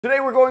Today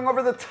we're going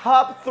over the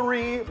top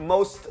 3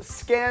 most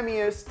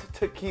scammiest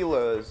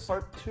tequilas,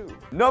 part 2.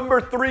 Number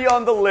 3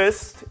 on the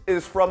list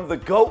is from the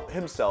GOAT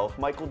himself,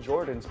 Michael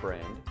Jordan's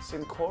brand,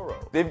 Cincoro.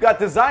 They've got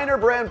designer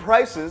brand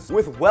prices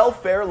with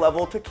welfare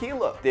level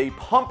tequila. They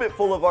pump it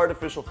full of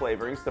artificial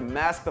flavorings to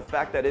mask the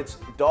fact that it's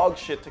dog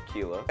shit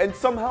tequila, and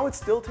somehow it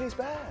still tastes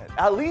bad.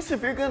 At least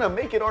if you're gonna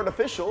make it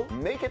artificial,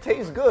 make it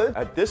taste good.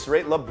 At this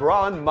rate,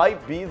 LeBron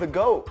might be the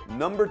GOAT.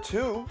 Number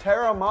 2,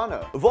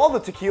 Terramana. Of all the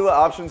tequila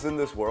options in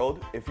this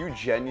world, if you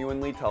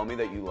genuinely tell me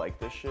that you like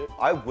this shit,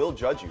 I will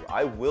judge you.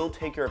 I will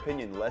take your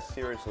opinion less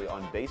seriously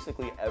on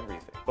basically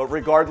everything. But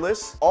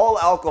regardless, all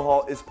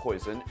alcohol is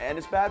poison and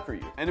it's bad for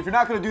you. And if you're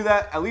not gonna do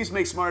that, at least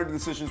make smarter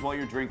decisions while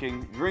you're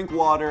drinking. Drink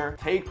water,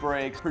 take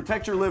breaks,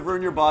 protect your liver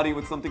and your body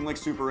with something like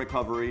Super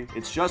Recovery.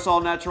 It's just all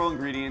natural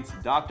ingredients,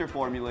 doctor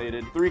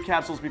formulated, 3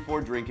 capsules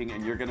before drinking,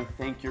 and you're gonna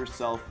thank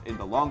yourself in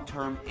the long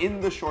term, in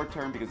the short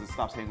term, because it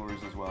stops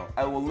hangovers as well.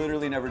 I will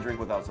literally never drink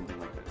without something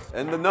like this.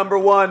 And the number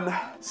 1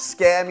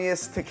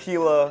 scammiest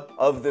tequila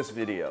of this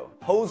video,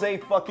 Jose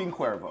fucking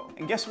Cuervo.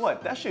 And guess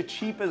what? That shit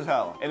cheap as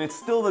hell. And it's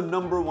still the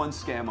number 1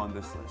 scam on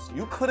this list.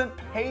 You couldn't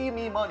pay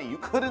me money. You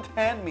couldn't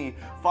hand me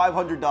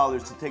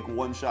 $500 to take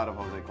 1 shot of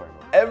Jose Cuervo.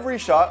 Every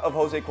shot of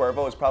Jose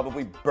Cuervo is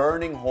probably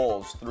burning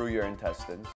holes through your intestines.